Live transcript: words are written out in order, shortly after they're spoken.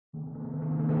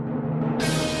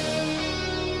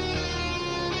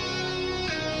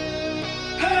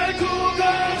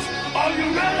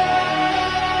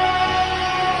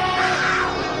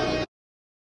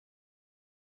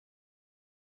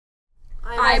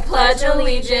pledge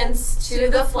allegiance to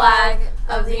the flag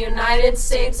of the United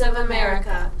States of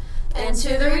America and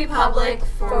to the republic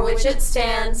for which it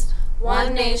stands,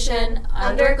 one nation,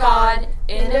 under God,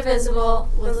 indivisible,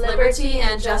 with liberty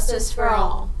and justice for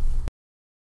all.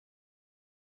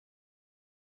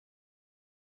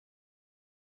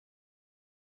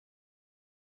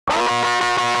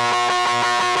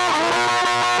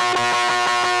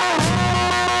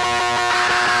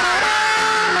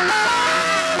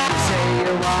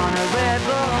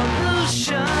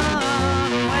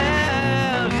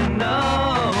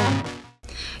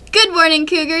 Good morning,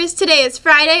 Cougars. Today is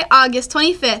Friday, August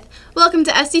 25th. Welcome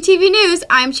to SCTV News.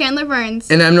 I'm Chandler Burns.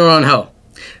 And I'm Noron Hell.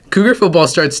 Cougar football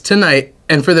starts tonight,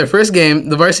 and for their first game,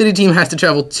 the varsity team has to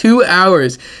travel 2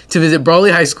 hours to visit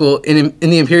Brawley High School in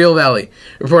the Imperial Valley.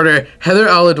 Reporter Heather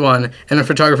Aladwan and our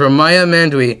photographer Maya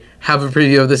Mandui have a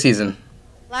preview of the season.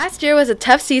 Last year was a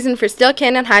tough season for Steele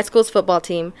Canyon High School's football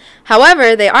team.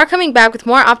 However, they are coming back with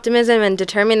more optimism and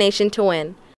determination to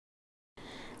win.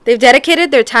 They've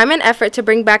dedicated their time and effort to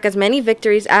bring back as many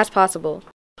victories as possible.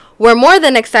 We're more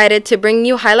than excited to bring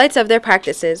you highlights of their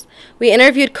practices. We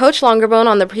interviewed Coach Longerbone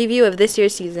on the preview of this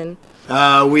year's season.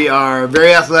 We are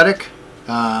very athletic.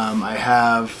 I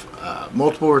have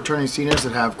multiple returning seniors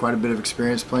that have quite a bit of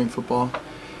experience playing football.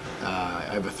 I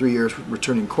have a 3-year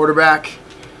returning quarterback.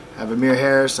 I have Amir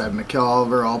Harris. I have Mikkel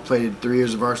Oliver. All played 3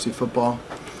 years of varsity football.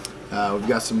 We've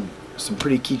got some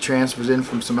pretty key transfers in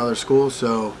from some other schools,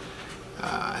 so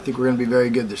I think we're going to be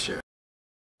very good this year.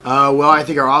 Well, I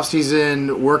think our off-season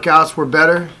workouts were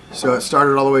better, so it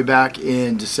started all the way back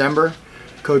in December.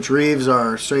 Coach Reeves,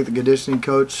 our strength and conditioning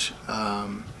coach,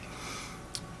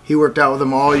 he worked out with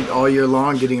them all year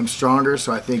long, getting them stronger,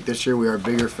 so I think this year we are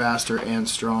bigger, faster, and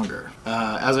stronger.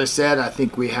 As I said, I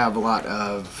think we have a lot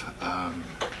of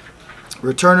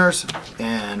returners,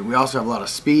 and we also have a lot of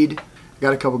speed.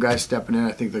 Got a couple guys stepping in.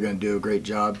 I think they're going to do a great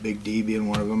job. Big D being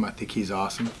one of them. I think he's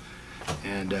awesome.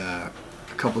 And a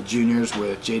couple juniors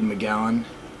with Jaden McGowan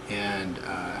and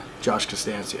Josh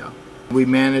Costancio. We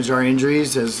manage our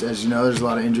injuries. As you know, there's a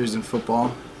lot of injuries in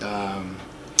football.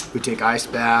 We take ice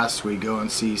baths, we go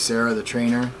and see Sarah, the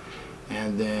trainer,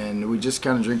 and then we just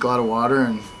kind of drink a lot of water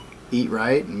and eat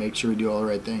right and make sure we do all the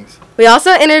right things. We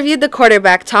also interviewed the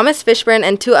quarterback, Thomas Fishburne,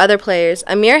 and 2 other players,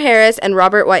 Amir Harris and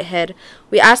Robert Whitehead.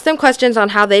 We asked them questions on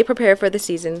how they prepare for the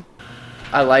season.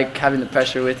 I like having the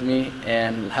pressure with me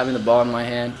and having the ball in my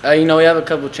hand. We have a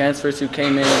couple transfers who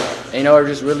came in, and, we're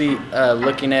just really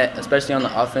looking at, especially on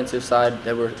the offensive side,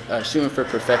 that we're shooting for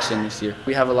perfection this year.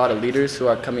 We have a lot of leaders who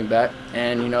are coming back,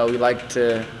 and, we like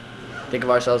to think of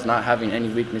ourselves not having any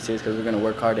weaknesses because we're going to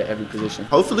work hard at every position.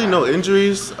 Hopefully no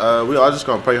injuries. We are just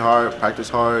going to play hard, practice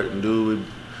hard, and do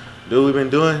what we've been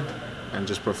doing and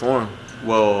just perform.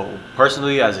 Well,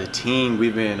 personally, as a team,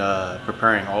 we've been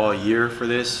preparing all year for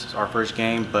this, our first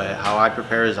game, but how I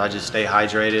prepare is I just stay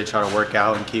hydrated, try to work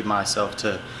out, and keep myself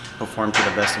to perform to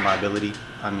the best of my ability.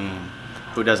 I mean,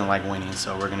 who doesn't like winning?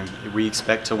 So we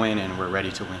expect to win, and we're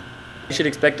ready to win. You should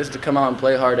expect us to come out and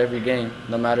play hard every game,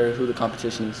 no matter who the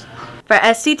competition is. For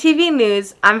SCTV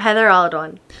News, I'm Heather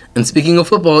Aladwan. And speaking of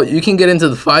football, you can get into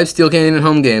the 5 Steele Canyon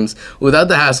home games without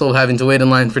the hassle of having to wait in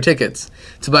line for tickets.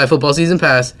 To buy a football season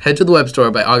pass, head to the web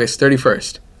store by August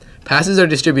 31st. Passes are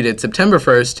distributed September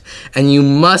 1st, and you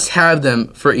must have them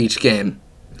for each game.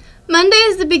 Monday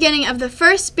is the beginning of the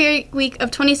first Spirit Week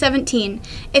of 2017.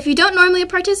 If you don't normally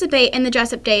participate in the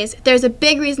dress-up days, there's a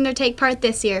big reason to take part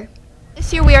this year.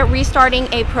 This year we are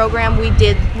restarting a program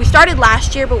we started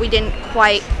last year, but we didn't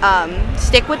quite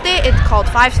stick with it. It's called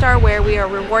 5-Star, where we are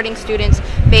rewarding students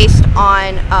based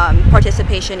on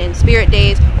participation in Spirit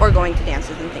Days or going to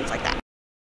dances and things like that.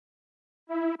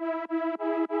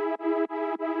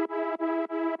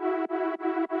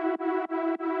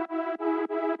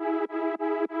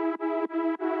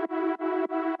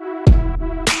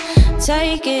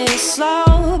 Take it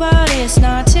slow, but it's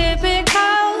not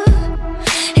typical.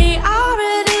 He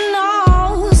already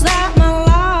knows that my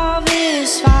love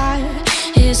is fire.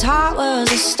 His heart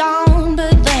was a stone,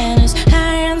 but then his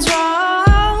hands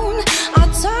rolled.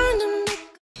 I turned him.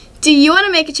 Do you want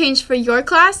to make a change for your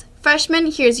class?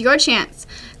 Freshmen, here's your chance.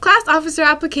 Class officer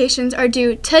applications are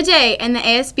due today in the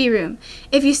ASB room.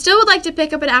 If you still would like to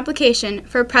pick up an application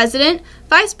for president,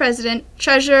 vice president,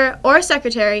 treasurer, or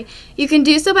secretary, you can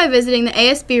do so by visiting the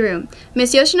ASB room,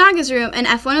 Ms. Yoshinaga's room in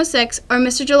F106, or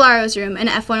Mr. Gelaro's room in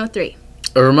F103.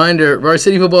 A reminder,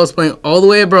 varsity football is playing all the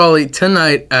way at Brawley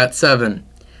tonight at 7.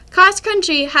 Cross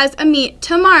country has a meet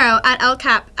tomorrow at El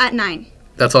Cap at 9.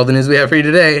 That's all the news we have for you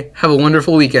today. Have a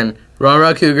wonderful weekend. Rah,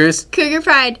 rah, Cougars. Cougar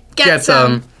Pride. Get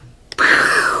some.